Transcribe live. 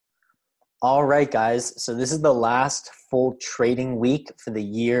All right, guys. So this is the last full trading week for the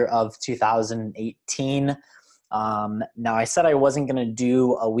year of 2018. Now, I said I wasn't going to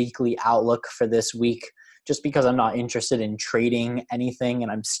do a weekly outlook for this week just because I'm not interested in trading anything,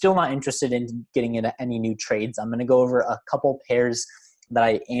 and I'm still not interested in getting into any new trades. I'm going to go over a couple pairs that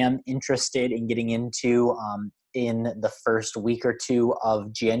I am interested in getting into in the first week or two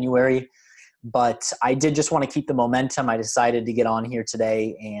of January. But I did just want to keep the momentum. I decided to get on here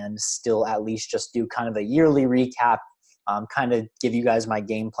today and still at least just do kind of a yearly recap, kind of give you guys my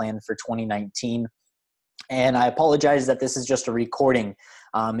game plan for 2019. And I apologize that this is just a recording.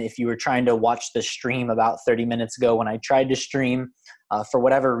 If you were trying to watch the stream about 30 minutes ago when I tried to stream, for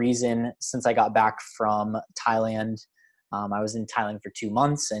whatever reason, since I got back from Thailand, I was in Thailand for 2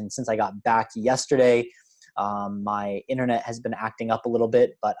 months. And since I got back yesterday, my internet has been acting up a little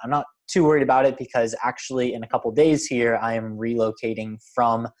bit, but I'm not too worried about it because actually in a couple days here, I am relocating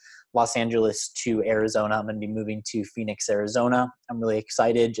from Los Angeles to Arizona. I'm going to be moving to Phoenix, Arizona. I'm really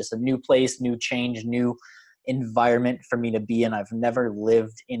excited. Just a new place, new change, new environment for me to be in. I've never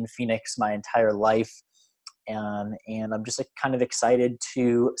lived in Phoenix my entire life. And I'm just kind of excited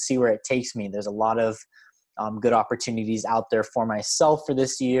to see where it takes me. There's a lot of good opportunities out there for myself for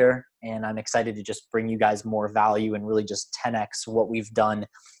this year. And I'm excited to just bring you guys more value and really just 10x what we've done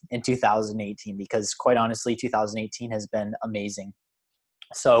in 2018, because quite honestly, 2018 has been amazing.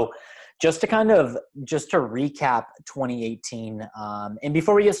 So just to recap 2018, and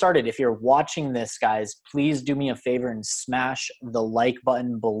before we get started, if you're watching this, guys, please do me a favor and smash the like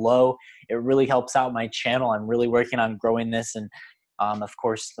button below. It really helps out my channel. I'm really working on growing this. And of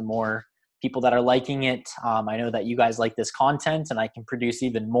course, the more people that are liking it, I know that you guys like this content and I can produce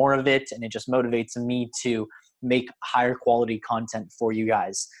even more of it. And it just motivates me to make higher quality content for you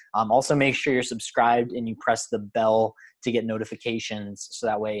guys. Also, make sure you're subscribed and you press the bell to get notifications. So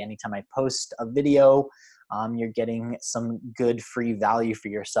that way, anytime I post a video, you're getting some good free value for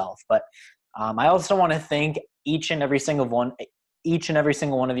yourself. But I also want to thank each and every single one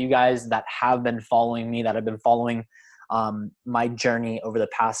of you guys that have been following me, that have been following my journey over the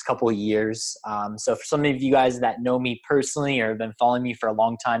past couple of years. So for some of you guys that know me personally or have been following me for a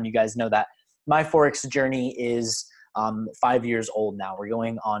long time, you guys know that my Forex journey is 5 years old now. We're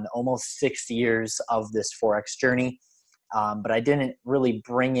going on almost 6 years of this Forex journey. But I didn't really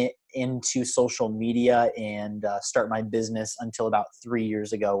bring it into social media and start my business until about 3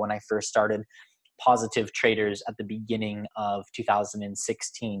 years ago when I first started Positive Traders at the beginning of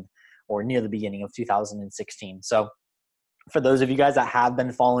 2016 or near the beginning of 2016. So for those of you guys that have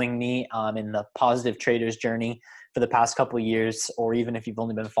been following me in the Positive Traders journey for the past couple of years, or even if you've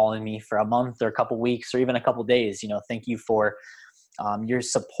only been following me for a month or a couple of weeks or even a couple of days, thank you for your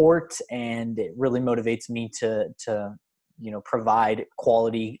support. And it really motivates me to provide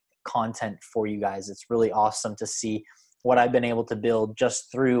quality content for you guys. It's really awesome to see what I've been able to build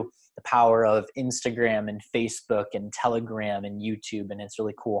just through the power of Instagram and Facebook and Telegram and YouTube. And it's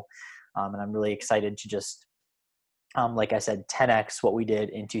really cool. And I'm really excited to just, like I said, 10x what we did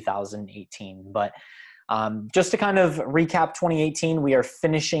in 2018. But just to kind of recap 2018, we are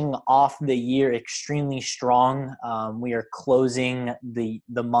finishing off the year extremely strong. We are closing the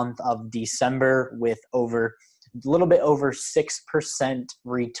month of December with a little bit over 6%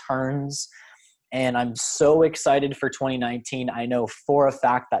 returns. And I'm so excited for 2019. I know for a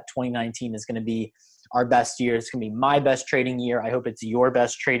fact that 2019 is going to be our best year. It's going to be my best trading year. I hope it's your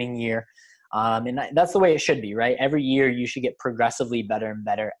best trading year. And that's the way it should be, right? Every year you should get progressively better and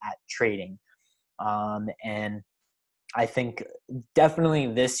better at trading. And I think definitely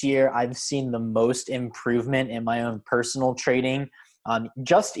this year I've seen the most improvement in my own personal trading,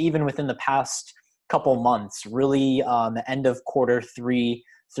 just even within the past couple months. Really, the end of quarter 3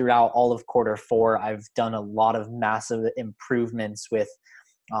 throughout all of quarter 4, I've done a lot of massive improvements with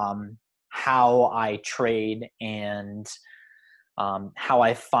how I trade and how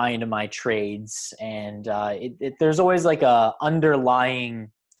I find my trades. And there's always like a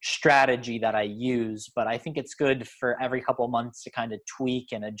underlying strategy that I use, but I think it's good for every couple of months to kind of tweak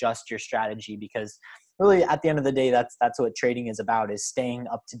and adjust your strategy, because really at the end of the day, that's what trading is about, is staying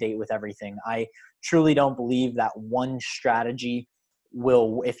up to date with everything. I truly don't believe that one strategy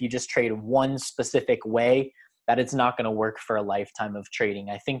will, if you just trade one specific way, that it's not going to work for a lifetime of trading.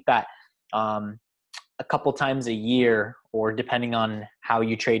 I think that a couple times a year, or depending on how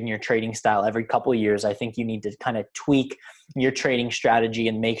you trade in your trading style, every couple of years, I think you need to kind of tweak your trading strategy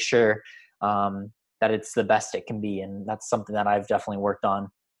and make sure that it's the best it can be. And that's something that I've definitely worked on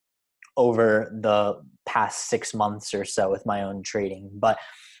over the past 6 months or so with my own trading. But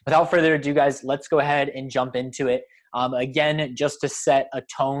without further ado, guys, let's go ahead and jump into it. Again, just to set a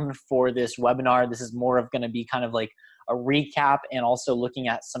tone for this webinar, this is more of going to be kind of like a recap and also looking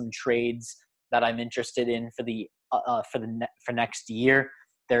at some trades that I'm interested in for next year.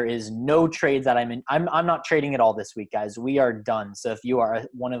 There is no trades that I'm in. I'm not trading at all this week, guys. We are done. So if you are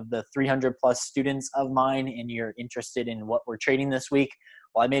one of the 300 plus students of mine and you're interested in what we're trading this week,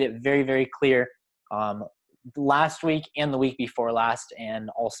 well, I made it very, very clear last week and the week before last, and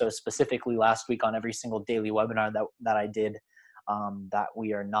also specifically last week on every single daily webinar that I did, that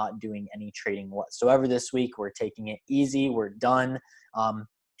we are not doing any trading whatsoever this week. We're taking it easy. We're done.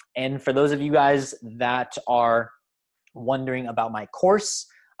 And for those of you guys that are wondering about my course,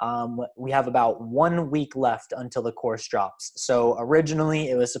 we have about 1 week left until the course drops. So originally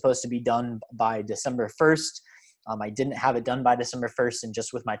it was supposed to be done by December 1st. I didn't have it done by December 1st, and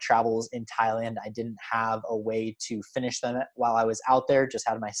just with my travels in Thailand, I didn't have a way to finish them while I was out there. Just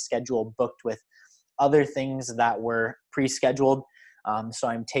had my schedule booked with other things that were pre-scheduled. So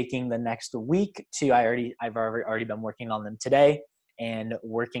I'm taking the next week to, I've already been working on them today and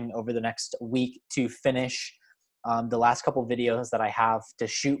working over the next week to finish the last couple videos that I have to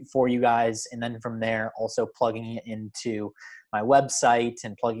shoot for you guys. And then from there, also plugging it into my website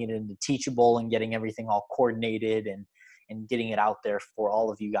and plugging it into Teachable and getting everything all coordinated and getting it out there for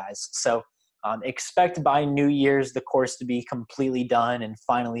all of you guys. So expect by New Year's the course to be completely done and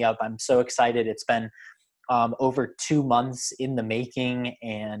finally up. I'm so excited. It's been over 2 months in the making,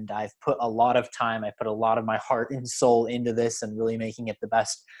 and I've put a lot of time, I put a lot of my heart and soul into this and really making it the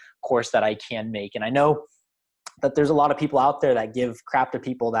best course that I can make. And I know that there's a lot of people out there that give crap to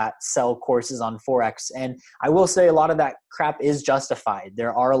people that sell courses on Forex. And I will say a lot of that crap is justified.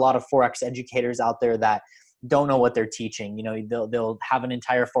 There are a lot of Forex educators out there that don't know what they're teaching. You know, they'll have an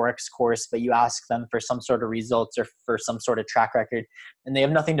entire Forex course, but you ask them for some sort of results or for some sort of track record, and they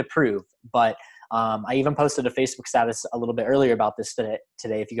have nothing to prove. But I even posted a Facebook status a little bit earlier about this today,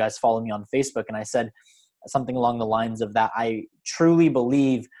 if you guys follow me on Facebook, and I said something along the lines of that I truly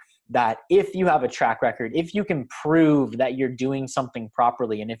believe that if you have a track record, if you can prove that you're doing something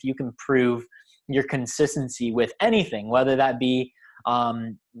properly, and if you can prove your consistency with anything, whether that be,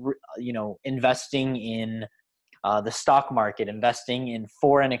 investing in the stock market, investing in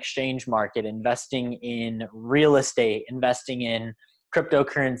foreign exchange market, investing in real estate, investing in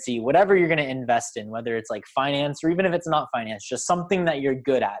cryptocurrency, whatever you're going to invest in, whether it's like finance or even if it's not finance, just something that you're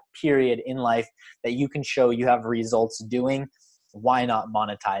good at, period, in life that you can show you have results doing. Why not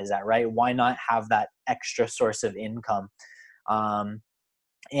monetize that, right? Why not have that extra source of income?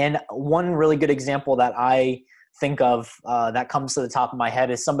 And one really good example that I think of that comes to the top of my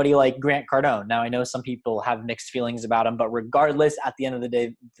head is somebody like Grant Cardone. Now, I know some people have mixed feelings about him, but regardless, at the end of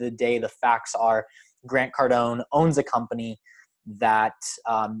the day, the facts are Grant Cardone owns a company that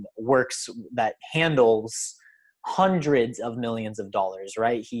that handles hundreds of millions of dollars,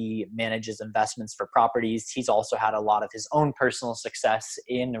 right? He manages investments for properties. He's also had a lot of his own personal success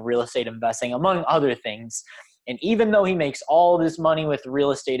in real estate investing, among other things. And even though he makes all this money with real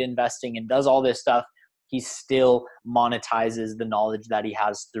estate investing and does all this stuff, he still monetizes the knowledge that he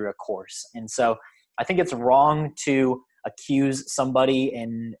has through a course. And so I think it's wrong to accuse somebody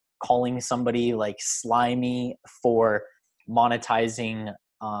and calling somebody like slimy for monetizing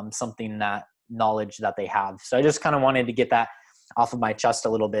something that knowledge that they have. So I just kind of wanted to get that off of my chest a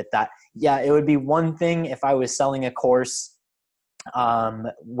little bit, that yeah, it would be one thing if I was selling a course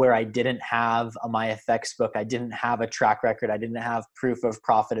where I didn't have a MyFX book, I didn't have a track record, I didn't have proof of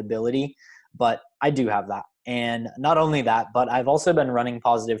profitability, but I do have that. And not only that, but I've also been running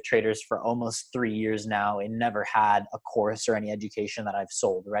Positive Traders for almost 3 years now and never had a course or any education that I've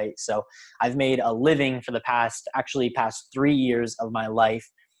sold, right? So I've made a living for the past 3 years of my life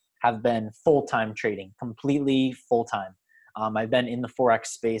have been full-time trading, completely full-time. I've been in the Forex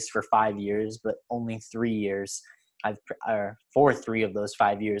space for 5 years, but only 3 years. For 3 of those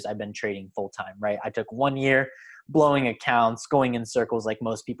 5 years, I've been trading full-time, right? I took 1 year blowing accounts, going in circles like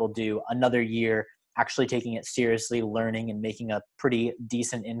most people do, another year actually taking it seriously, learning and making a pretty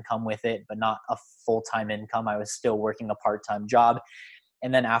decent income with it, but not a full-time income. I was still working a part-time job.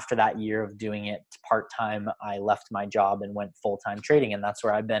 And then after that year of doing it part-time, I left my job and went full-time trading. And that's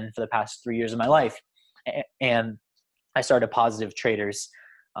where I've been for the past 3 years of my life. And I started Positive Traders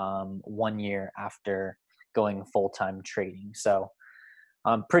 1 year after going full-time trading. So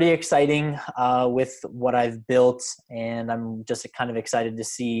pretty exciting with what I've built, and I'm just kind of excited to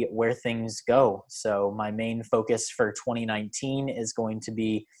see where things go. So my main focus for 2019 is going to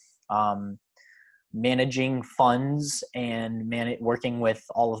be managing funds and working with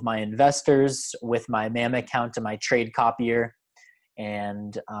all of my investors with my MAM account and my trade copier,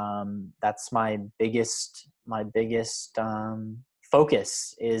 And that's my biggest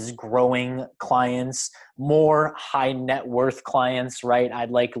focus, is growing clients, more high net worth clients, right?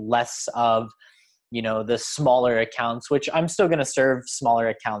 I'd like less of, the smaller accounts, which I'm still going to serve smaller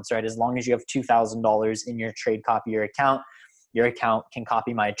accounts, right? As long as you have $2,000 in your trade copier account, your account can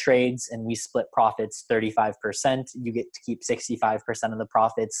copy my trades, and we split profits 35%. You get to keep 65% of the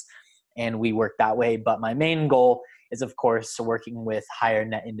profits, and we work that way. But my main goal is, of course, working with higher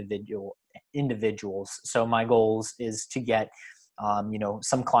net individuals. So my goals is to get,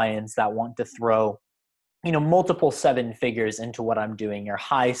 some clients that want to throw, multiple seven figures into what I'm doing, or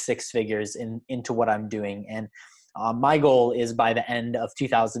high six figures into what I'm doing. And my goal is by the end of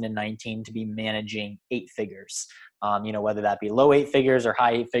 2019 to be managing eight figures, whether that be low eight figures or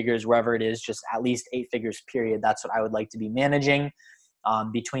high eight figures, wherever it is, just at least eight figures, period. That's what I would like to be managing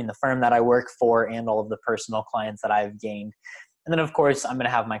between the firm that I work for and all of the personal clients that I've gained. And then, of course, I'm going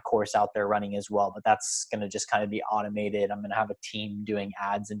to have my course out there running as well, but that's going to just kind of be automated. I'm going to have a team doing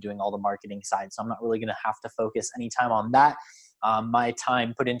ads and doing all the marketing side. So I'm not really going to have to focus any time on that. My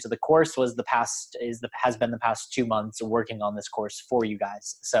time put into the course has been the past 2 months working on this course for you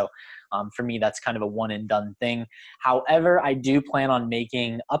guys. So for me, that's kind of a one and done thing. However, I do plan on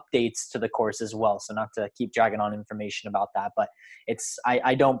making updates to the course as well. So not to keep dragging on information about that, but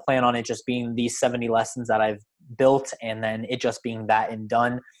I don't plan on it just being these 70 lessons that I've built and then it just being that and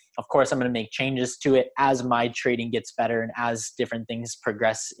done. Of course, I'm going to make changes to it as my trading gets better and as different things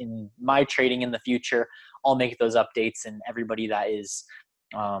progress in my trading in the future. I'll make those updates, and everybody that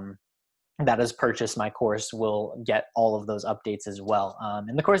has purchased my course will get all of those updates as well.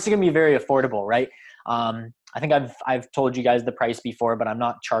 And the course is going to be very affordable, right? I think I've told you guys the price before, but I'm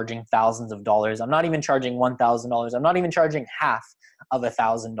not charging thousands of dollars. I'm not even charging $1,000. I'm not even charging half of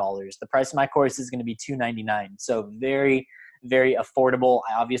 $1,000. The price of my course is going to be $299. So very, very affordable.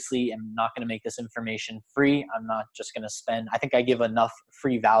 I obviously am not going to make this information free. I'm not just going to spend, I think I give enough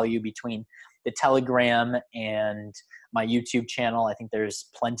free value between the Telegram and my YouTube channel. I think there's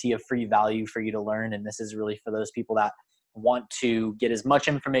plenty of free value for you to learn. And this is really for those people that want to get as much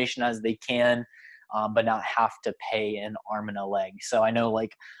information as they can, but not have to pay an arm and a leg. So I know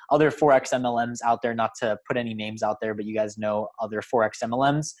like other Forex MLMs out there, not to put any names out there, but you guys know other Forex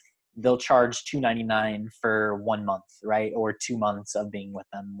MLMs, they'll charge $299 for 1 month, right? Or 2 months of being with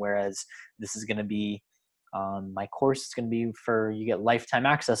them. Whereas this is going to be, my course is going to be you get lifetime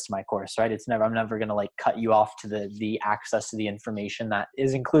access to my course, right? I'm never going to like cut you off to the access to the information that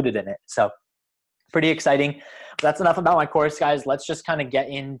is included in it. So pretty exciting. But that's enough about my course, guys. Let's just kind of get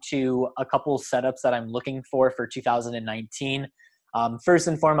into a couple setups that I'm looking for 2019. First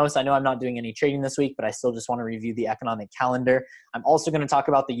and foremost, I know I'm not doing any trading this week, but I still just want to review the economic calendar. I'm also going to talk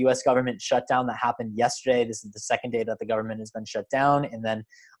about the U.S. government shutdown that happened yesterday. This is the second day that the government has been shut down, and then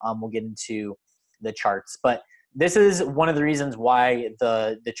we'll get into the charts. But this is one of the reasons why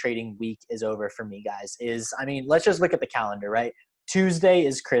the trading week is over for me, guys. Let's just look at the calendar, right? Tuesday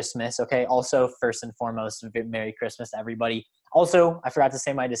is Christmas, okay? Also, first and foremost, Merry Christmas to everybody. Also, I forgot to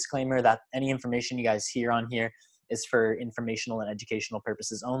say my disclaimer that any information you guys hear on here is for informational and educational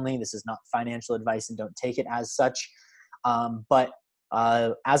purposes only. This is not financial advice, and don't take it as such. But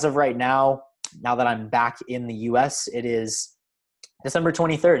as of right now that I'm back in the US, it is December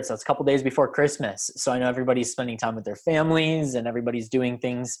 23rd. So it's a couple days before Christmas. So I know everybody's spending time with their families and everybody's doing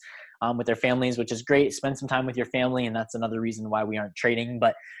things with their families, which is great. Spend some time with your family. And that's another reason why we aren't trading.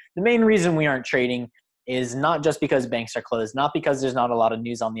 But the main reason we aren't trading is not just because banks are closed, not because there's not a lot of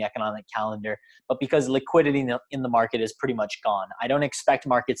news on the economic calendar, but because liquidity in the market is pretty much gone. I don't expect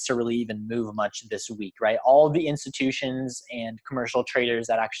markets to really even move much this week, right? All the institutions and commercial traders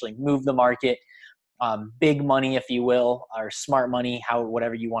that actually move the market, big money, if you will, or smart money,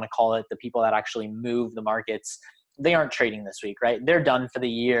 whatever you want to call it, the people that actually move the markets, they aren't trading this week, right? They're done for the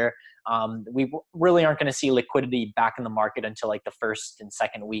year. We really aren't going to see liquidity back in the market until like the first and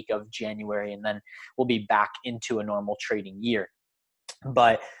second week of January, and then we'll be back into a normal trading year.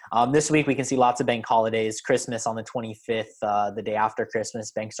 But this week we can see lots of bank holidays. Christmas on the 25th, the day after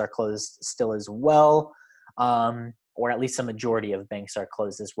Christmas, banks are closed still as well. Or at least a majority of banks are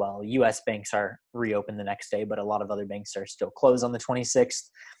closed as well. U.S. banks are reopened the next day, but a lot of other banks are still closed on the 26th.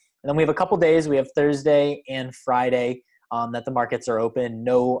 And then we have a couple days. We have Thursday and Friday that the markets are open.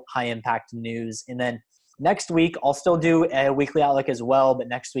 No high impact news. And then next week, I'll still do a weekly outlook as well. But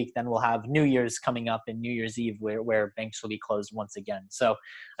next week, then we'll have New Year's coming up and New Year's Eve where banks will be closed once again. So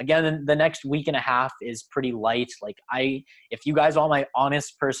again, the next week and a half is pretty light. If you guys want my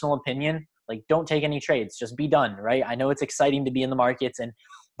honest personal opinion, don't take any trades, just be done, right? I know it's exciting to be in the markets,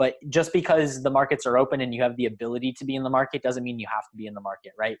 But just because the markets are open and you have the ability to be in the market doesn't mean you have to be in the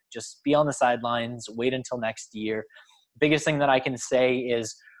market, right? Just be on the sidelines, wait until next year. Biggest thing that I can say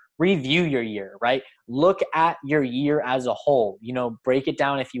is review your year, right? Look at your year as a whole, break it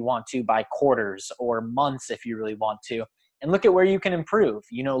down if you want to by quarters or months if you really want to, and look at where you can improve.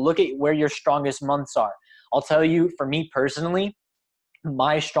 Look at where your strongest months are. I'll tell you, for me personally,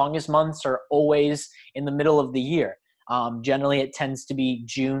 my strongest months are always in the middle of the year. Generally, it tends to be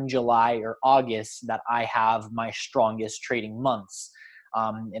June, July, or August that I have my strongest trading months.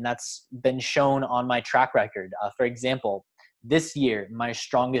 And that's been shown on my track record. For example, this year, my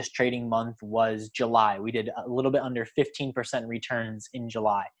strongest trading month was July. We did a little bit under 15% returns in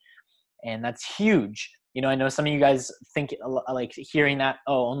July. And that's huge. I know some of you guys think, like, hearing that,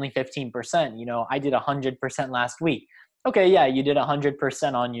 oh, only 15%, I did 100% last week. Okay, yeah, you did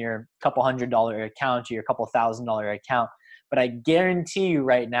 100% on your couple $100 account or your couple $1,000 account. But I guarantee you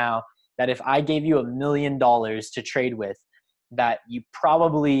right now that if I gave you $1 million to trade with, that you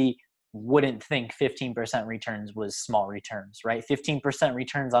probably wouldn't think 15% returns was small returns, right? 15%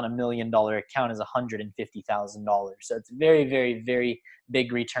 returns on $1 million account is $150,000. So it's very, very, very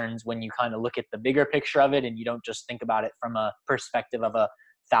big returns when you kind of look at the bigger picture of it and you don't just think about it from a perspective of a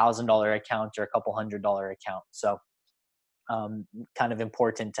 $1,000 account or a couple $100 account. So kind of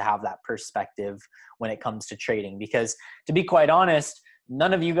important to have that perspective when it comes to trading, because to be quite honest,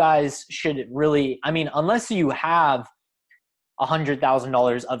 none of you guys should really, unless you have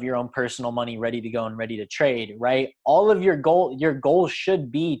 $100,000 of your own personal money ready to go and ready to trade, right? All of your goal should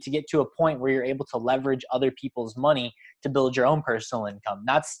be to get to a point where you're able to leverage other people's money to build your own personal income.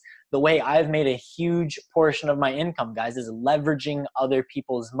 That's the way I've made a huge portion of my income, guys, is leveraging other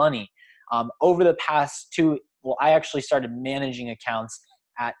people's money. Over the past I actually started managing accounts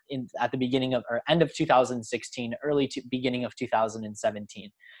at the beginning of, or end of 2016, beginning of 2017.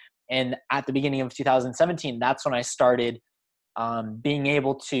 And at the beginning of 2017, that's when I started being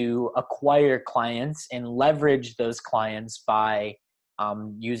able to acquire clients and leverage those clients by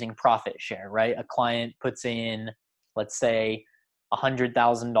using profit share, right? A client puts in, let's say,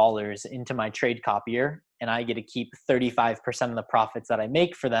 $100,000 into my trade copier, and I get to keep 35% of the profits that I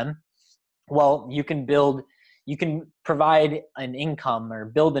make for them. Well, you can provide an income or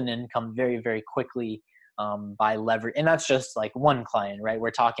build an income very, very quickly by leverage. And that's just like one client, right?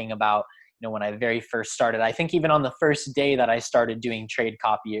 We're talking about, when I very first started, I think even on the first day that I started doing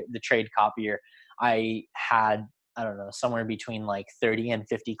the trade copier, I had, I don't know, somewhere between like 30 and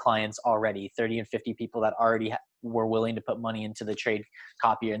 50 clients already, 30 and 50 people that already were willing to put money into the trade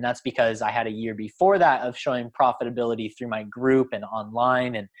copier. And that's because I had a year before that of showing profitability through my group and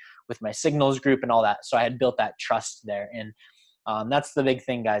online and with my signals group and all that. So I had built that trust there. And that's the big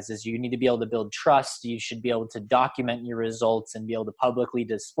thing, guys, is you need to be able to build trust. You should be able to document your results and be able to publicly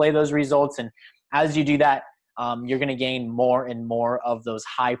display those results. And as you do that, you're going to gain more and more of those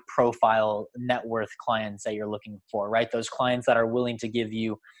high profile net worth clients that you're looking for, right? Those clients that are willing to give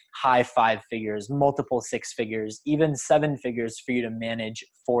you high 5 figures, multiple 6 figures, even 7 figures for you to manage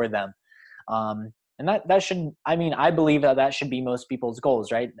for them. And that should, I believe that should be most people's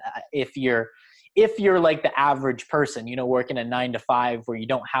goals, right? If you're like the average person, working a 9 to 5 where you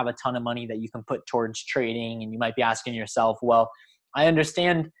don't have a ton of money that you can put towards trading, and you might be asking yourself, well, I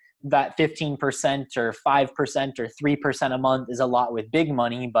understand that 15% or 5% or 3% a month is a lot with big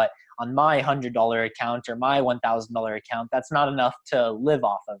money, but on my $100 account or my $1,000 account, that's not enough to live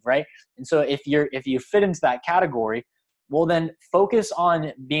off of, right? And so if you fit into that category, well, then focus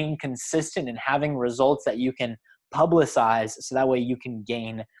on being consistent and having results that you can publicize, so that way you can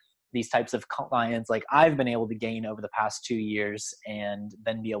gain these types of clients like I've been able to gain over the past 2 years, and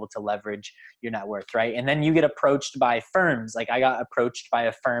then be able to leverage your net worth, right? And then you get approached by firms. Like I got approached by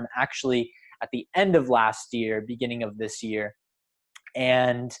a firm actually at the end of last year, beginning of this year.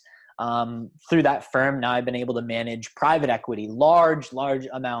 And through that firm, now I've been able to manage private equity, large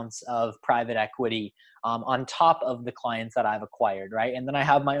amounts of private equity on top of the clients that I've acquired, right? And then I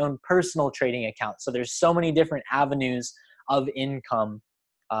have my own personal trading account. So there's so many different avenues of income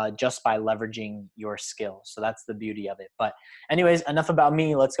just by leveraging your skills. So that's the beauty of it. But anyways, enough about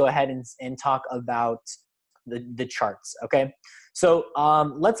me. Let's go ahead and talk about the charts, okay? So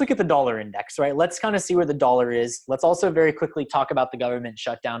let's look at the dollar index, right? Let's kind of see where the dollar is. Let's also very quickly talk about the government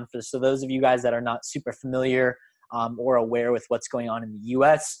shutdown. So those of you guys that are not super familiar or aware with what's going on in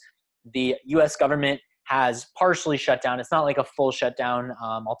the the US government has partially shut down. It's not like a full shutdown.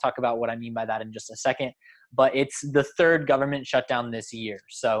 I'll talk about what I mean by that in just a second. But it's the third government shutdown this year.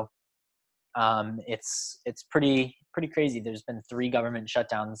 So it's pretty crazy. There's been 3 government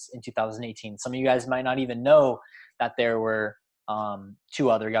shutdowns in 2018. Some of you guys might not even know that there were two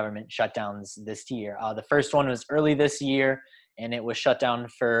other government shutdowns this year. The first one was early this year, and it was shut down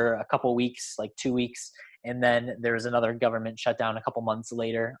for a couple weeks, like 2 weeks. And then there was another government shutdown a couple months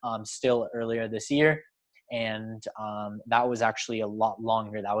later, still earlier this year. And that was actually a lot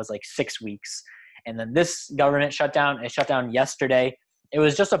longer. That was like 6 weeks. And then this government shutdown, it shut down yesterday. It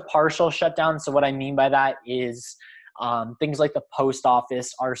was just a partial shutdown. So what I mean by that is things like the post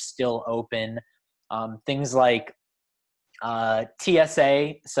office are still open. Things like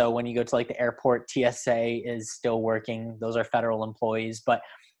TSA. So when you go to like the airport, TSA is still working. Those are federal employees. But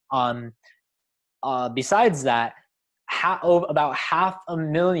besides that, about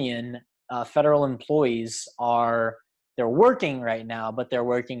 500,000 federal employees they're working right now, but they're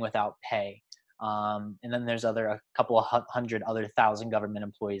working without pay. And then there's a couple of hundred other thousand government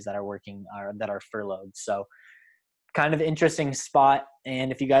employees that are working that are furloughed. So kind of interesting spot.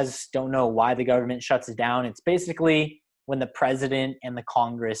 And if you guys don't know why the government shuts it down, it's basically when the president and the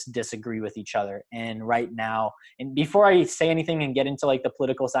Congress disagree with each other. And right now, and before I say anything and get into like the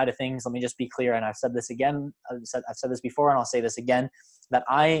political side of things, let me just be clear. And I've said this again, I've said this before, and I'll say this again, that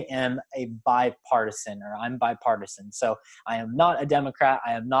I am I'm bipartisan. So I am not a Democrat.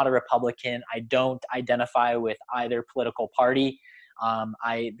 I am not a Republican. I don't identify with either political party.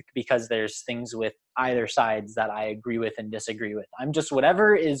 Because there's things with either sides that I agree with and disagree with. I'm just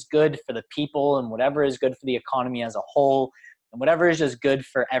whatever is good for the people and whatever is good for the economy as a whole and whatever is just good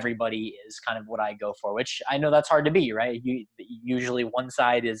for everybody is kind of what I go for, which I know that's hard to be, right? Usually one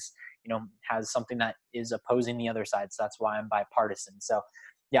side is, has something that is opposing the other side. So that's why I'm bipartisan. So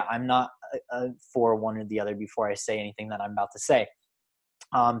yeah, I'm not for one or the other before I say anything that I'm about to say.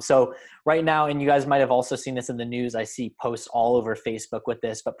 So right now, and you guys might have also seen this in the news, I see posts all over Facebook with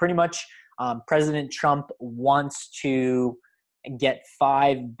this, but pretty much President Trump wants to get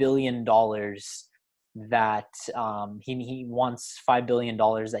 $5 billion that he wants $5 billion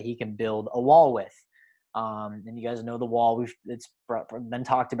that he can build a wall with. And you guys know the wall. It's been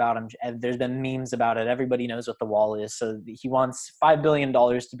talked about. There's been memes about it. Everybody knows what the wall is. So he wants $5 billion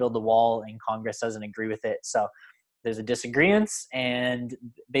to build the wall, and Congress doesn't agree with it. So there's a disagreement, and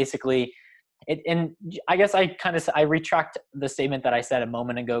basically and I guess I retract the statement that I said a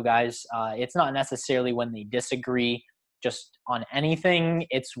moment ago, guys. It's not necessarily when they disagree just on anything.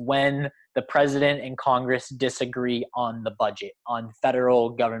 It's when the president and Congress disagree on the budget, on federal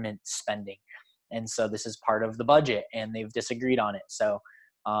government spending. And so this is part of the budget, and they've disagreed on it. So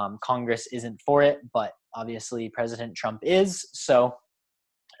Congress isn't for it, but obviously President Trump is. So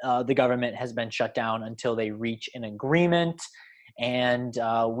the government has been shut down until they reach an agreement, and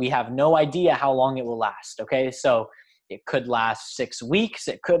we have no idea how long it will last. Okay, so it could last 6 weeks,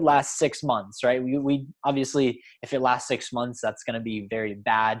 it could last 6 months, right? We obviously, if it lasts 6 months, that's going to be very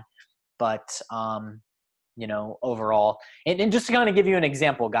bad. But overall, and just to kind of give you an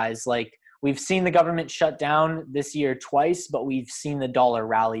example, guys, like we've seen the government shut down this year twice, but we've seen the dollar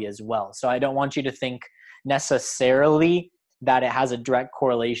rally as well. So I don't want you to think necessarily that it has a direct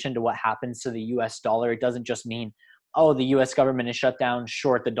correlation to what happens to the US dollar. It doesn't just mean, oh, the US government is shut down,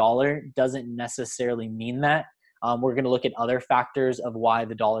 short the dollar. It doesn't necessarily mean that. We're going to look at other factors of why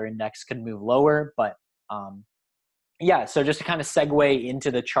the dollar index could move lower. But so just to kind of segue into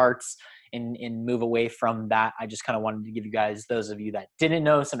the charts and move away from that, I just kind of wanted to give you guys, those of you that didn't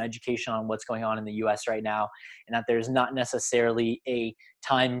know, some education on what's going on in the US right now, and that there's not necessarily a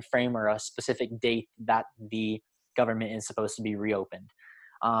time frame or a specific date that the government is supposed to be reopened.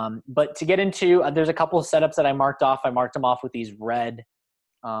 But to get into, there's a couple of setups that I marked off. I marked them off with these red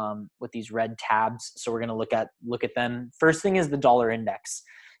tabs. So we're going to look at them. First thing is the dollar index.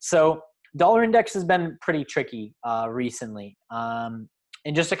 So dollar index has been pretty tricky recently.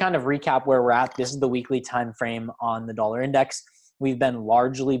 And just to kind of recap where we're at, this is the weekly time frame on the dollar index. We've been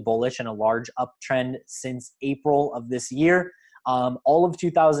largely bullish and a large uptrend since April of this year. All of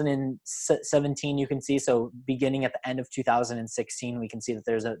 2017, you can see. So beginning at the end of 2016, we can see that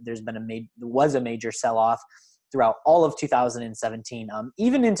there was a major sell-off throughout all of 2017,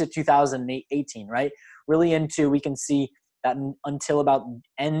 even into 2018, right? We can see that until about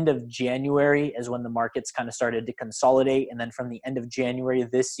end of January is when the markets kind of started to consolidate. And then from the end of January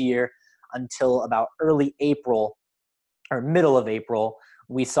this year until about early April or middle of April,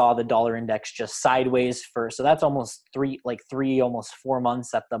 we saw the dollar index just sideways so that's almost almost 4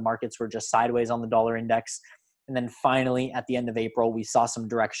 months that the markets were just sideways on the dollar index. And then finally at the end of April, we saw some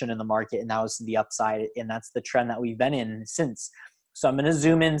direction in the market, and that was the upside. And that's the trend that we've been in since. So I'm going to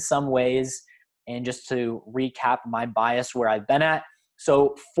zoom in some ways and just to recap my bias where I've been at.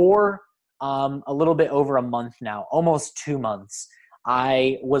 So for a little bit over a month now, almost 2 months,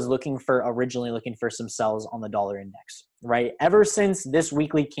 I was originally looking for some sells on the dollar index, right? Ever since this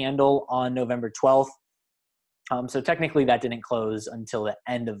weekly candle on November 12th, so technically that didn't close until the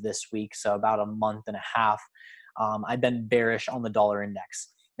end of this week, so about a month and a half, I've been bearish on the dollar index.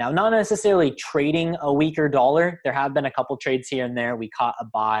 Now, not necessarily trading a weaker dollar. There have been a couple trades here and there. We caught a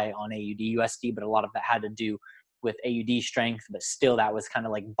buy on AUD USD, but a lot of that had to do with AUD strength, but still that was kind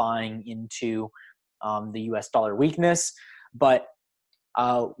of like buying into the US dollar weakness. But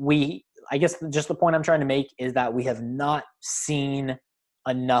I guess just the point I'm trying to make is that we have not seen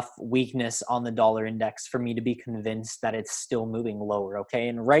enough weakness on the dollar index for me to be convinced that it's still moving lower, okay?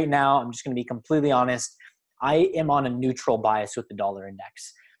 And right now, I'm just going to be completely honest, I am on a neutral bias with the dollar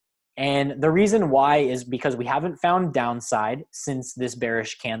index. And the reason why is because we haven't found downside since this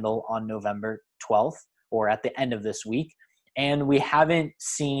bearish candle on November 12th or at the end of this week. And we haven't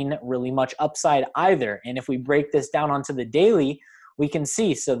seen really much upside either. And if we break this down onto the daily, we can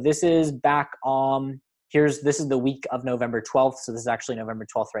see. So this is back on, this is the week of November 12th. So this is actually November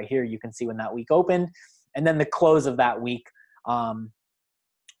 12th right here. You can see when that week opened. And then the close of that week on,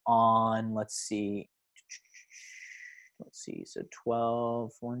 let's see, so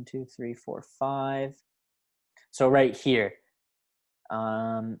 12, 1, 2, 3, 4, 5. So right here,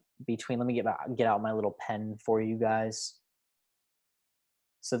 let me get out my little pen for you guys.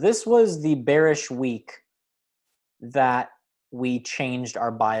 So this was the bearish week that we changed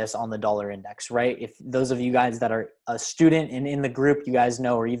our bias on the dollar index, right? If those of you guys that are a student and in the group, you guys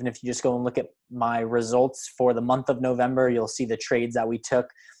know, or even if you just go and look at my results for the month of November, you'll see the trades that we took.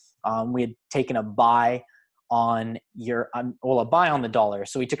 We had taken a buy on a buy on the dollar.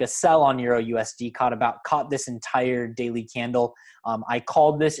 So we took a sell on Euro USD, caught this entire daily candle. I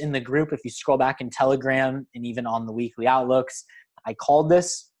called this in the group. If you scroll back in Telegram and even on the weekly outlooks, I called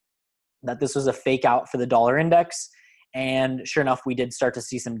that this was a fake out for the dollar index. And sure enough, we did start to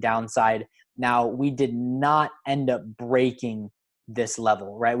see some downside. Now, we did not end up breaking this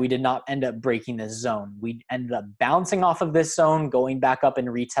level, right? We did not end up breaking this zone. We ended up bouncing off of this zone, going back up and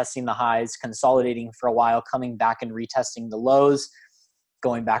retesting the highs, consolidating for a while, coming back and retesting the lows,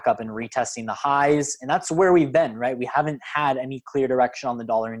 going back up and retesting the highs. And that's where we've been, right? We haven't had any clear direction on the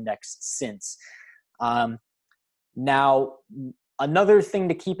dollar index since. Now, another thing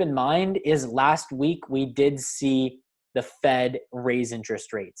to keep in mind is last week we did see the Fed raise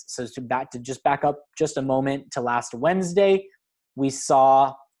interest rates. So to back up just a moment to last Wednesday, we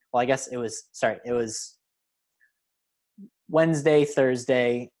saw, well, I guess it was Wednesday,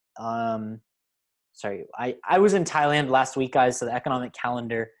 Thursday. I was in Thailand last week, guys, so the economic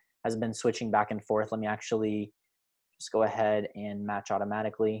calendar has been switching back and forth. Let me actually just go ahead and match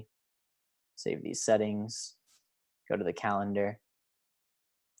automatically. Save these settings, go to the calendar.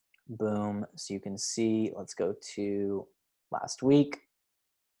 Boom. So you can see, let's go to last week.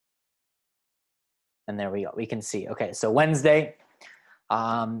 And there we go. We can see. Okay, so Wednesday.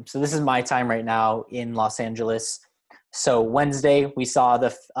 So this is my time right now in Los Angeles. So Wednesday, we saw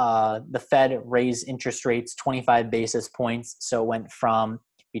the Fed raise interest rates 25 basis points. So it went from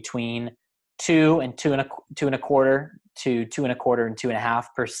between 2 and 2.25% to 2.25% and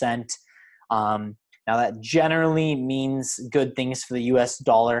 2.5%. Now that generally means good things for the US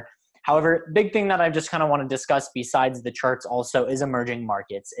dollar. However, big thing that I just kind of want to discuss besides the charts also is emerging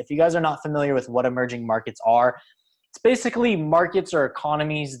markets. If you guys are not familiar with what emerging markets are, it's basically markets or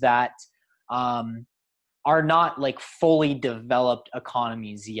economies that are not like fully developed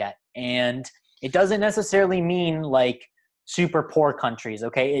economies yet. And it doesn't necessarily mean like super poor countries,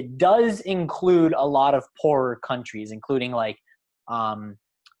 okay? It does include a lot of poorer countries, including like,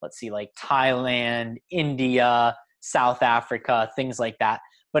 like Thailand, India, South Africa, things like that.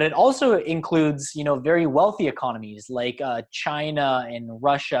 But it also includes, very wealthy economies like China and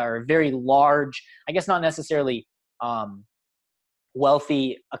Russia are very large, I guess not necessarily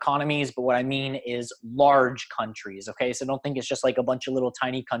wealthy economies, but what I mean is large countries, okay? So don't think it's just like a bunch of little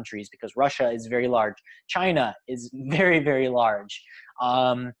tiny countries because Russia is very large. China is very, very large.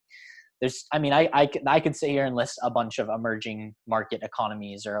 I could sit here and list a bunch of emerging market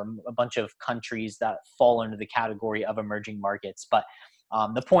economies or a bunch of countries that fall under the category of emerging markets. But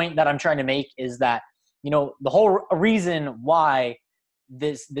the point that I'm trying to make is that, the whole reason why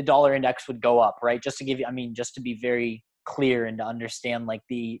the dollar index would go up, right? Just to be very clear and to understand like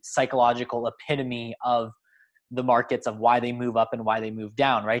the psychological epitome of the markets of why they move up and why they move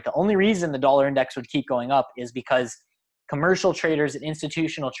down, right? The only reason the dollar index would keep going up is because commercial traders and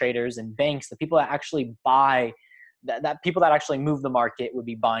institutional traders and banks, the people that actually buy, that people that actually move the market would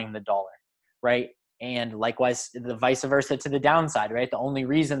be buying the dollar, right? And likewise, the vice versa to the downside, right? The only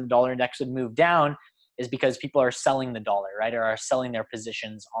reason the dollar index would move down is because people are selling the dollar, right? Or are selling their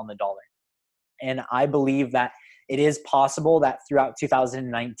positions on the dollar. And I believe that it is possible that throughout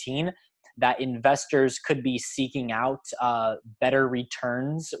 2019, that investors could be seeking out better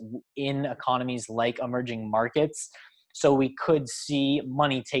returns in economies like emerging markets. So we could see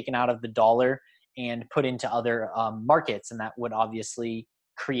money taken out of the dollar and put into other markets, and that would obviously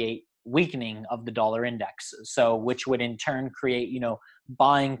create weakening of the dollar index. So which would in turn create,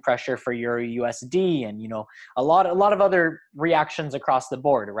 buying pressure for Euro USD and, a lot of other reactions across the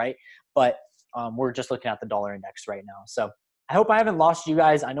board, right? But we're just looking at the dollar index right now. So I hope I haven't lost you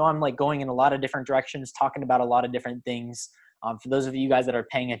guys. I know I'm like going in a lot of different directions, talking about a lot of different things. For those of you guys that are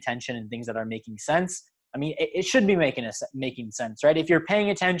paying attention and things that are making sense, I mean, it should be making sense, right? If you're paying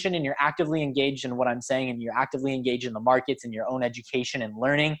attention and you're actively engaged in what I'm saying and you're actively engaged in the markets and your own education and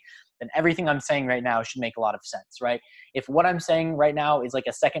learning, then everything I'm saying right now should make a lot of sense, right? If what I'm saying right now is like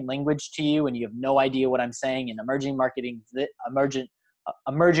a second language to you and you have no idea what I'm saying and emerging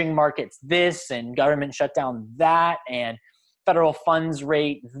markets this and government shutdown that and federal funds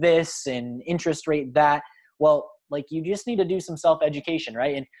rate this and interest rate that, well, like you just need to do some self-education,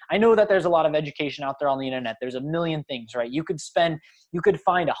 right? And I know that there's a lot of education out there on the internet. There's a million things, right? You could find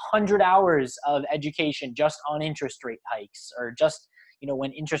 100 hours of education just on interest rate hikes, or just,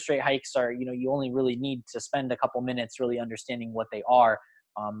 when interest rate hikes are, you only really need to spend a couple minutes really understanding what they are.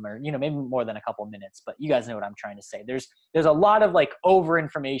 Or, maybe more than a couple minutes, but you guys know what I'm trying to say. There's a lot of like over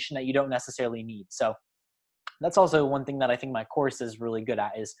information that you don't necessarily need. So that's also one thing that I think my course is really good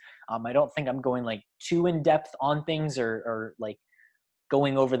at is I don't think I'm going like too in depth on things or like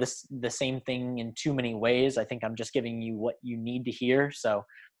going over the same thing in too many ways. I think I'm just giving you what you need to hear. So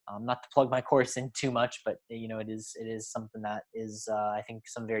not to plug my course in too much, but it is something that is I think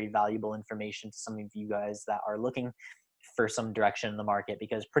some very valuable information to some of you guys that are looking for some direction in the market,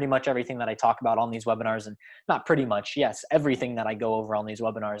 because pretty much everything that I talk about on these webinars, and not pretty much, yes, everything that I go over on these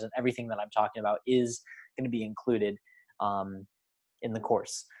webinars and everything that I'm talking about is going to be included in the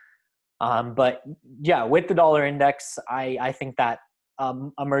course. But yeah, with the dollar index, I think that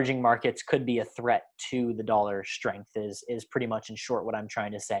emerging markets could be a threat to the dollar strength is pretty much in short what I'm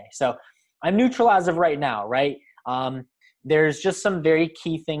trying to say. So I'm neutral as of right now, right? There's just some very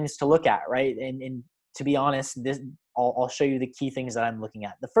key things to look at, right? And to be honest, I'll show you the key things that I'm looking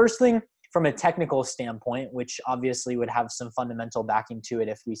at. The first thing from a technical standpoint, which obviously would have some fundamental backing to it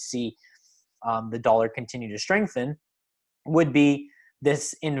if we see the dollar continue to strengthen, would be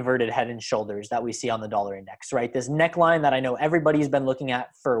this inverted head and shoulders that we see on the dollar index, right? This neckline that I know everybody's been looking at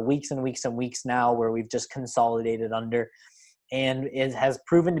for weeks and weeks and weeks now, where we've just consolidated under, and it has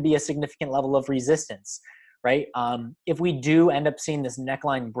proven to be a significant level of resistance, right? If we do end up seeing this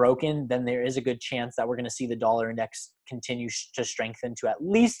neckline broken, then there is a good chance that we're going to see the dollar index continue to strengthen to at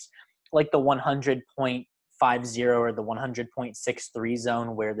least like the 100.50 or the 100.63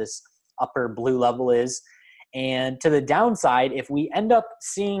 zone where this upper blue level is. And to the downside, if we end up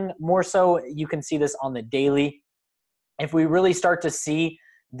seeing more so, you can see this on the daily, if we really start to see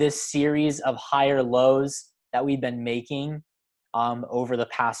this series of higher lows that we've been making over the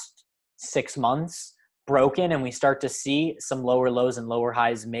past 6 months broken, and we start to see some lower lows and lower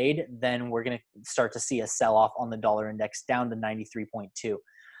highs made, then we're going to start to see a sell-off on the dollar index down to 93.2.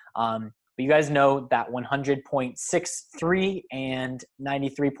 But you guys know that 100.63 and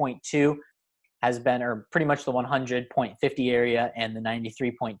 93.2 has been, or pretty much the 100.50 area and the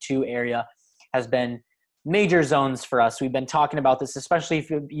 93.2 area has been major zones for us. We've been talking about this, especially if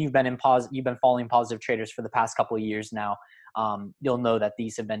you've been following Positive Traders for the past couple of years now. You'll know that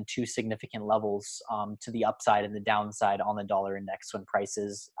these have been two significant levels to the upside and the downside on the dollar index when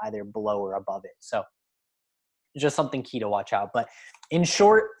prices either below or above it. So just something key to watch out. But in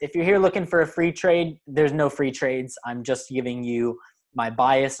short, if you're here looking for a free trade, there's no free trades. I'm just giving you my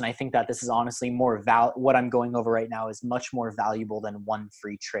bias, and I think that this is honestly more what I'm going over right now is much more valuable than one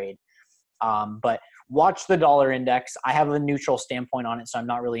free trade. But watch the dollar index. I have a neutral standpoint on it, so I'm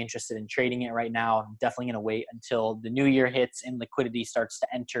not really interested in trading it right now. I'm definitely going to wait until the new year hits and liquidity starts to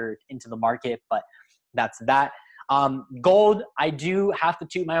enter into the market, but that's that. Gold, I do have to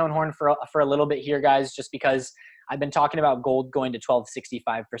toot my own horn for a little bit here, guys, just because I've been talking about gold going to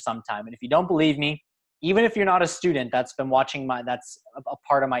 1265 for some time. And if you don't believe me, even if you're not a student that's been watching that's a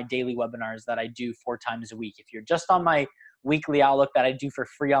part of my daily webinars that I do 4 times a week. If you're just on my weekly outlook that I do for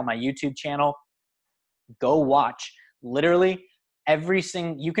free on my YouTube channel, go watch literally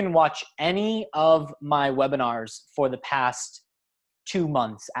you can watch any of my webinars for the past 2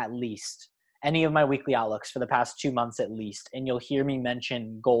 months at least, any of my weekly outlooks for the past 2 months at least, and you'll hear me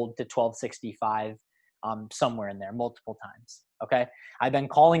mention gold to 1265 somewhere in there multiple times. Okay. I've been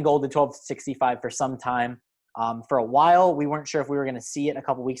calling gold at 1265 for some time. For a while, we weren't sure if we were going to see it a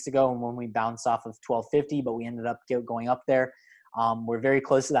couple weeks ago and when we bounced off of 1250, but we ended up going up there. We're very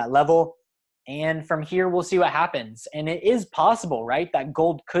close to that level. And from here, we'll see what happens. And it is possible, right, that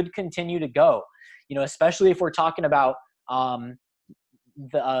gold could continue to go, especially if we're talking about a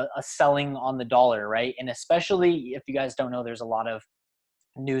selling on the dollar, right? And especially if you guys don't know, there's a lot of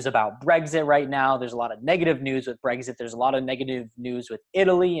news about Brexit right now. There's a lot of negative news with Brexit. There's a lot of negative news with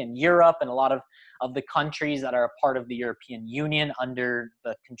Italy and Europe and a lot of the countries that are a part of the European Union under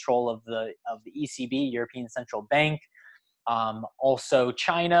the control of the ECB, European Central Bank. Also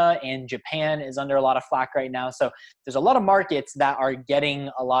China and Japan is under a lot of flack right now. So there's a lot of markets that are getting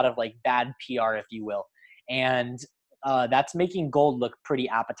a lot of like bad PR, if you will. And that's making gold look pretty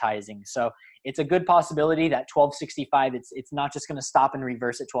appetizing. So it's a good possibility that 1265, it's not just going to stop and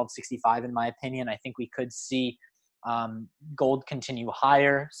reverse at 1265, in my opinion. I think we could see gold continue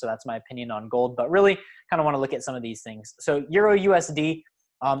higher. So that's my opinion on gold, but really kind of want to look at some of these things. So Euro USD,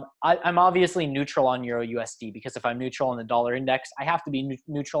 I'm obviously neutral on Euro USD because if I'm neutral on the dollar index, I have to be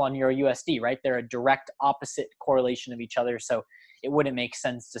neutral on Euro USD, right? They're a direct opposite correlation of each other. So it wouldn't make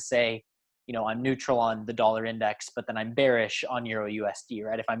sense to say, I'm neutral on the dollar index, but then I'm bearish on Euro USD,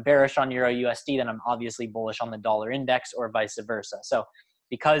 right? If I'm bearish on Euro USD, then I'm obviously bullish on the dollar index or vice versa. So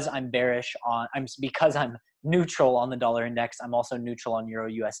because I'm neutral on the dollar index, I'm also neutral on Euro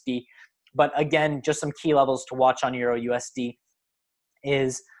USD. But again, just some key levels to watch on Euro USD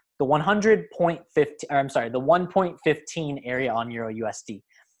is the 1.15 area on Euro USD.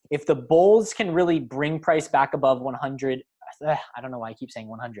 If the bulls can really bring price back above 100, I don't know why I keep saying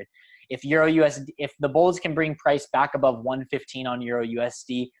 100. If the bulls can bring price back above 115 on Euro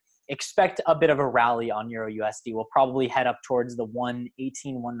USD, expect a bit of a rally on Euro USD. We'll probably head up towards the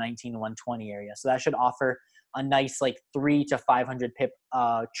 118, 119, 120 area. So that should offer a nice like 300 to 500 pip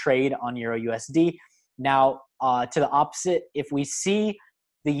trade on Euro USD. Now, to the opposite, if we see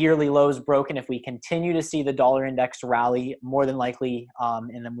the yearly lows broken, if we continue to see the dollar index rally, more than likely,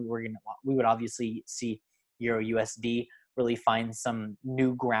 and then we would obviously see Euro USD really find some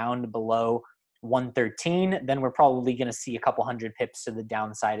new ground below 113, then we're probably going to see a couple hundred pips to the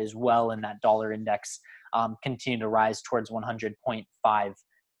downside as well, and that dollar index continue to rise towards 100.5,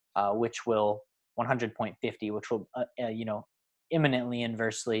 which will 100.50, which will imminently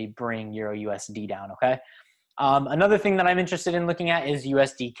inversely bring Euro USD down. Okay. Another thing that I'm interested in looking at is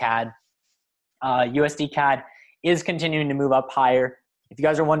USD CAD. USD CAD is continuing to move up higher. If you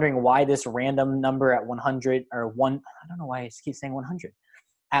guys are wondering why this random number at 100 or I don't know why I keep saying 100,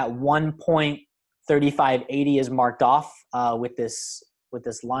 at 1.3580 is marked off with this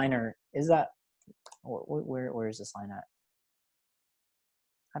line, or is that where is this line at?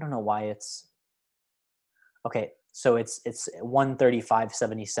 I don't know why it's okay. So it's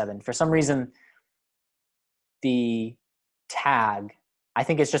 135.77. For some reason, the tag, I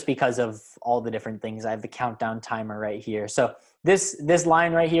think it's just because of all the different things. I have the countdown timer right here. So this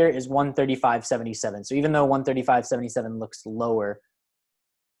line right here is 135.77. So even though 135.77 looks lower,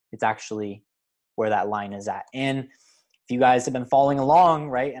 it's actually where that line is at. And if you guys have been following along,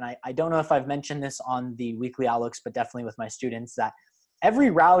 right, and I don't know if I've mentioned this on the weekly outlooks, but definitely with my students, that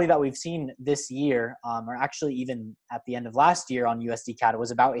every rally that we've seen this year, or actually even at the end of last year on USD CAD, was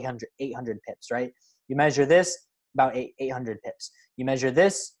about 800 pips, right? You measure this, about 800 pips. You measure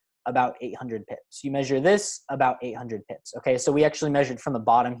this, about 800 pips. You measure this, about 800 pips. Okay, so we actually measured from the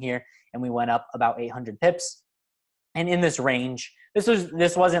bottom here, and we went up about 800 pips. And in this range,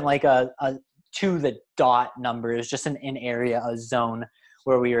 this wasn't like a to the dot number. It was just an area, a zone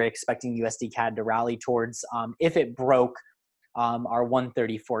where we were expecting USD CAD to rally towards if it broke our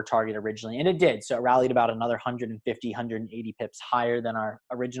 134 target originally. And it did. So it rallied about another 150, 180 pips higher than our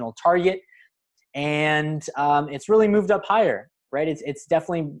original target. And it's really moved up higher, right? It's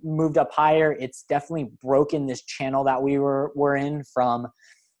definitely moved up higher. It's definitely broken this channel that we were in from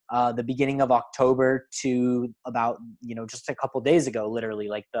the beginning of October to about, just a couple days ago, literally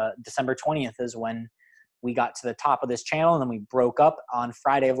like the December 20th is when we got to the top of this channel, and then we broke up on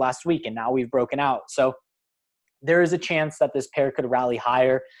Friday of last week, and now we've broken out. So there is a chance that this pair could rally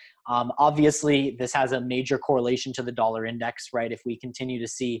higher. Obviously, this has a major correlation to the dollar index, right? If we continue to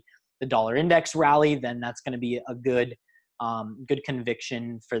see the dollar index rally, then that's going to be a good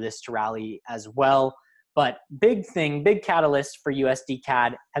conviction for this to rally as well. But big catalyst for USD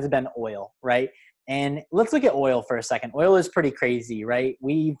CAD has been oil, right? And let's look at oil for a second. Oil is pretty crazy, right?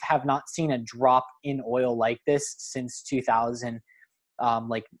 We have not seen a drop in oil like this since 2000,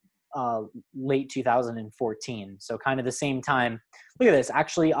 late 2014. So kind of the same time. Look at this.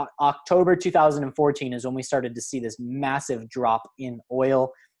 Actually, October 2014 is when we started to see this massive drop in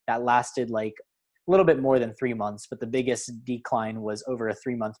oil that lasted like a little bit more than 3 months, but the biggest decline was over a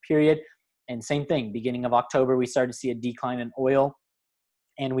 3-month period. And same thing, beginning of October, we started to see a decline in oil,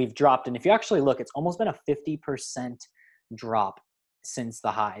 and we've dropped. And if you actually look, it's almost been a 50% drop since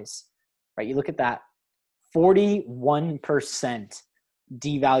the highs, right? You look at that, 41%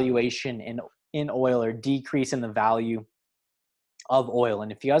 devaluation in oil, or decrease in the value of oil.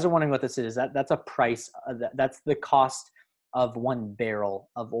 And if you guys are wondering what this is, that's a price, that's the cost of 1 barrel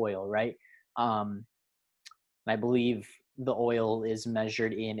of oil, right? And I believe the oil is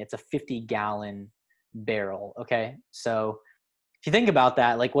measured in, it's a 50-gallon barrel, okay? So if you think about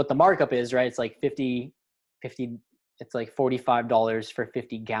that, like what the markup is, right? It's like 50, it's like $45 for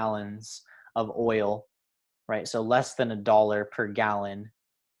 50 gallons of oil, right? So less than $1 per gallon.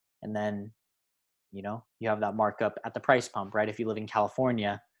 And then, you know, you have that markup at the price pump, right? If you live in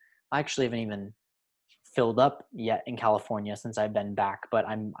California, I actually haven't even filled up yet in California since I've been back, but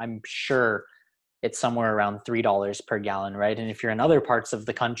I'm sure it's somewhere around $3 per gallon, right? And if you're in other parts of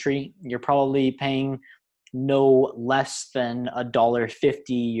the country, you're probably paying no less than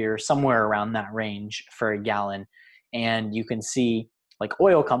 $1.50 or somewhere around that range for a gallon. And you can see like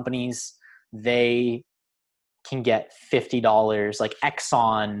oil companies, they can get $50, like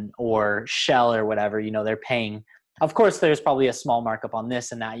Exxon or Shell or whatever, you know, they're paying. Of course, there's probably a small markup on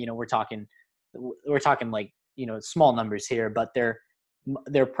this and that, you know, we're talking like, you know, small numbers here, but they're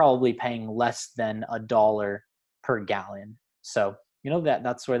probably paying less than $1 per gallon. So, you know,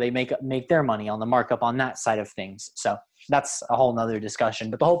 that's where they make their money, on the markup on that side of things. So that's a whole nother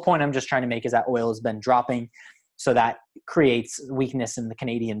discussion. But the whole point I'm just trying to make is that oil has been dropping. So that creates weakness in the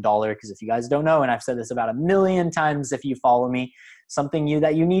Canadian dollar. Because if you guys don't know, and I've said this about 1,000,000 times if you follow me, something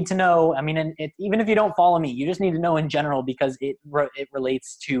that you need to know. I mean, even if you don't follow me, you just need to know in general, because it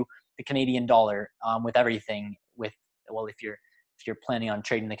relates to the Canadian dollar with everything. If you're planning on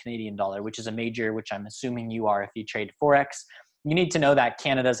trading the Canadian dollar, which is a major, which I'm assuming you are if you trade Forex, you need to know that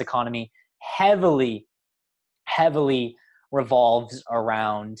Canada's economy heavily revolves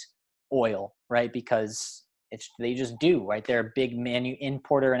around oil, right? Because they just do, right? They're a big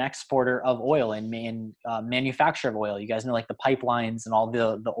importer and exporter of oil and manufacturer of oil. You guys know, like the pipelines and all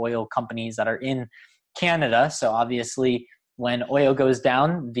the oil companies that are in Canada. So obviously when oil goes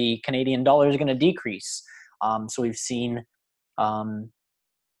down, the Canadian dollar is going to decrease. So we've seen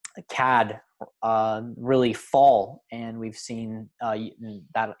CAD really fall, and we've seen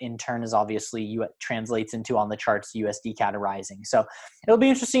that in turn is obviously translates into, on the charts, USD CAD rising. So it'll be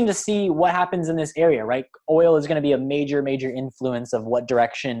interesting to see what happens in this area, right? Oil is going to be a major influence of what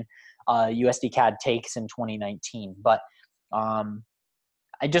direction USD CAD takes in 2019. But I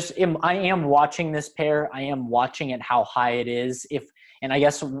am watching this pair. I am watching it, how high it is. And I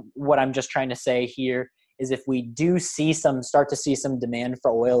guess what I'm just trying to say here is, if we do start to see some demand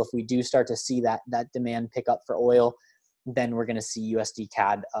for oil, if we do start to see that demand pick up for oil, then we're going to see USD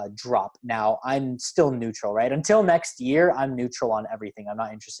CAD drop. Now, I'm still neutral, right? Until next year, I'm neutral on everything. I'm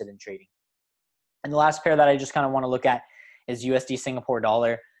not interested in trading. And the last pair that I just kind of want to look at is USD Singapore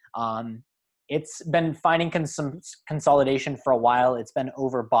dollar. It's been finding some consolidation for a while. It's been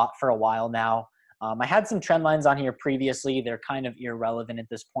overbought for a while now. I had some trend lines on here previously. They're kind of irrelevant at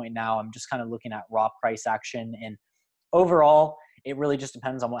this point now. I'm just kind of looking at raw price action. And overall, it really just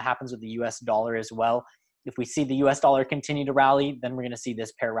depends on what happens with the US dollar as well. If we see the US dollar continue to rally, then we're going to see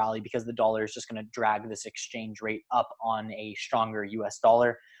this pair rally, because the dollar is just going to drag this exchange rate up on a stronger US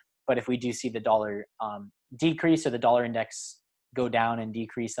dollar. But if we do see the dollar decrease, or the dollar index go down and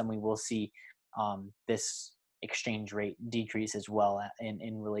decrease, then we will see this exchange rate decrease as well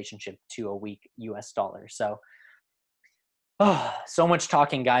in relationship to a weak US dollar. So so much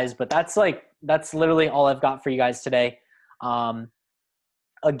talking, guys, but that's literally all I've got for you guys today.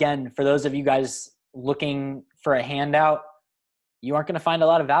 Again, for those of you guys looking for a handout, you aren't going to find a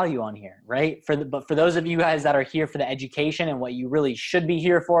lot of value on here, right? But for those of you guys that are here for the education and what you really should be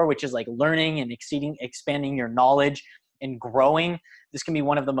here for, which is like learning and expanding your knowledge and growing, this can be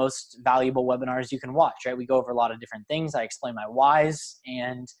one of the most valuable webinars you can watch, right? We go over a lot of different things. I explain my whys,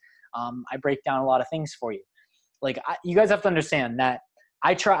 and I break down a lot of things for you. You guys have to understand that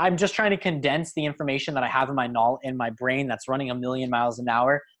I'm just trying to condense the information that I have in my brain that's running 1,000,000 miles an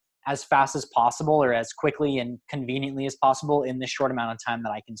hour as fast as possible, or as quickly and conveniently as possible, in this short amount of time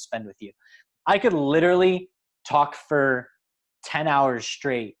that I can spend with you. I could literally talk for 10 hours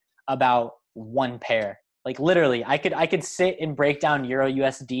straight about one pair. Like literally, I could sit and break down Euro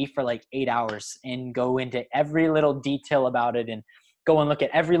USD for like 8 hours and go into every little detail about it and go and look at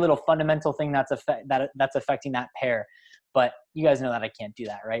every little fundamental thing that's affecting that pair. But you guys know that I can't do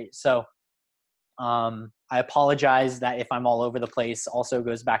that, right? So I apologize that if I'm all over the place. Also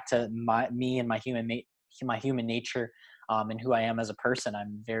goes back to me and my human nature, and who I am as a person.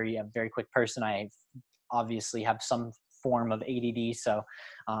 I'm a very quick person. I obviously have some form of ADD, so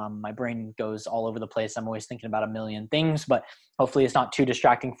my brain goes all over the place. I'm always thinking about a million things, but hopefully it's not too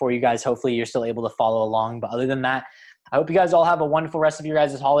distracting for you guys. Hopefully you're still able to follow along. But other than that, I hope you guys all have a wonderful rest of your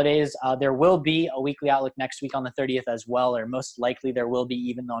guys' holidays. There will be a weekly outlook next week on the 30th as well, or most likely there will be,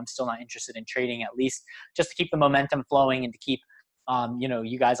 even though I'm still not interested in trading, at least just to keep the momentum flowing and to keep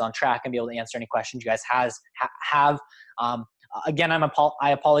you guys on track and be able to answer any questions you guys have. Again,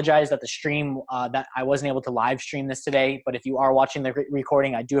 I apologize that the stream, that I wasn't able to live stream this today, but if you are watching the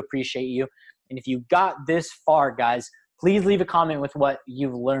recording, I do appreciate you. And if you got this far, guys, please leave a comment with what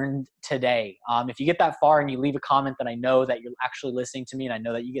you've learned today. If you get that far and you leave a comment, then I know that you're actually listening to me and I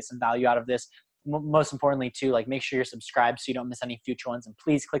know that you get some value out of this. Most importantly too, like, make sure you're subscribed so you don't miss any future ones, and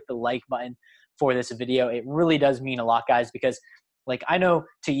please click the like button for this video. It really does mean a lot, guys, because like, I know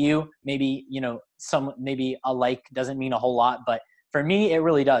to you, maybe, maybe a like doesn't mean a whole lot, but for me, it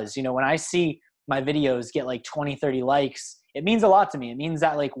really does. When I see my videos get like 20, 30 likes, it means a lot to me. It means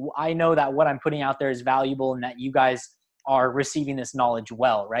that, like, I know that what I'm putting out there is valuable and that you guys are receiving this knowledge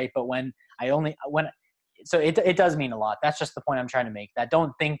well, right? But so it does mean a lot. That's just the point I'm trying to make. That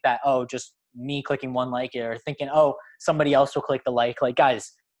don't think that, oh, just me clicking one like, or thinking, oh, somebody else will click the like. Like,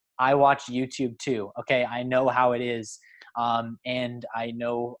 guys, I watch YouTube too. Okay. I know how it is. And I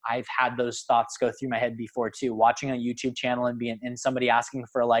know I've had those thoughts go through my head before too, watching a YouTube channel and somebody asking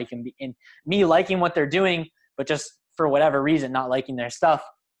for a like, and me liking what they're doing, but just for whatever reason, not liking their stuff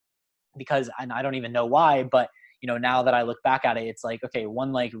because I don't even know why, but now that I look back at it, it's like, okay,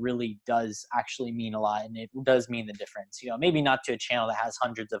 one like really does actually mean a lot. And it does mean the difference, maybe not to a channel that has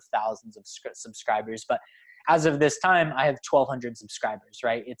hundreds of thousands of subscribers, but as of this time, I have 1,200 subscribers,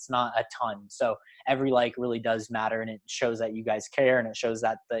 right? It's not a ton. So every like really does matter, and it shows that you guys care, and it shows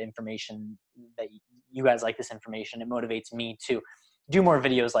that the information that you guys like this information. It motivates me to do more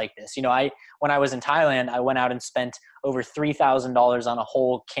videos like this. When I was in Thailand, I went out and spent over $3,000 on a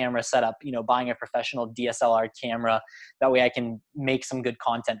whole camera setup, buying a professional DSLR camera. That way I can make some good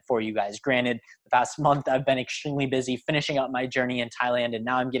content for you guys. Granted, the past month I've been extremely busy finishing up my journey in Thailand, and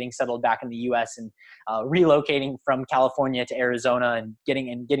now I'm getting settled back in the US and relocating from California to Arizona and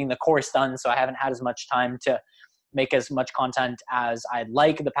getting the course done. So I haven't had as much time to make as much content as I'd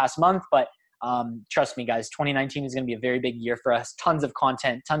like the past month, but trust me, guys, 2019 is going to be a very big year for us. Tons of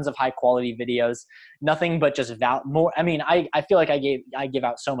content, tons of high quality videos, nothing but just more. I mean, I feel like I give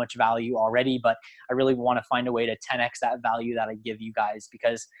out so much value already, but I really want to find a way to 10x that value that I give you guys,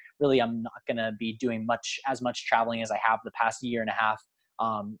 because really I'm not going to be doing as much traveling as I have the past year and a half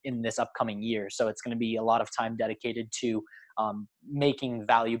in this upcoming year. So it's going to be a lot of time dedicated to making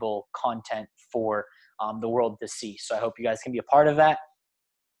valuable content for the world to see. So I hope you guys can be a part of that.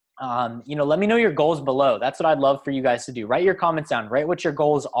 Let me know your goals below. That's what I'd love for you guys to do. Write your comments down. Write what your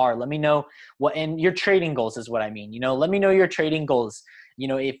goals are. Let me know and your trading goals is what I mean. Let me know your trading goals.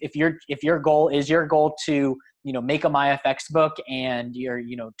 If your goal is to, make a MyFX book and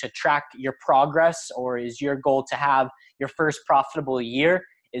to track your progress, or is your goal to have your first profitable year?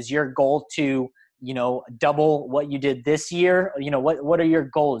 Is your goal to, double what you did this year? What are your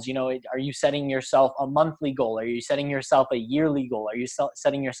goals? Are you setting yourself a monthly goal? Are you setting yourself a yearly goal? Are you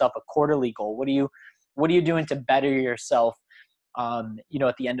setting yourself a quarterly goal? What are you doing to better yourself, at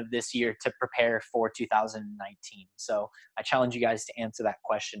the end of this year to prepare for 2019? So I challenge you guys to answer that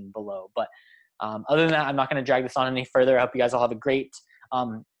question below. But other than that, I'm not going to drag this on any further. I hope you guys all have a great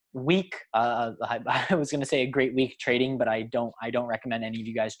week. I was going to say a great week trading, but I don't recommend any of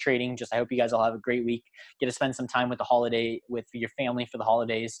you guys trading. Just I hope you guys all have a great week. Get to spend some time with your family for the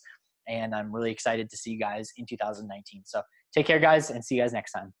holidays, and I'm really excited to see you guys in 2019. So take care, guys, and see you guys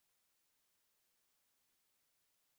next time.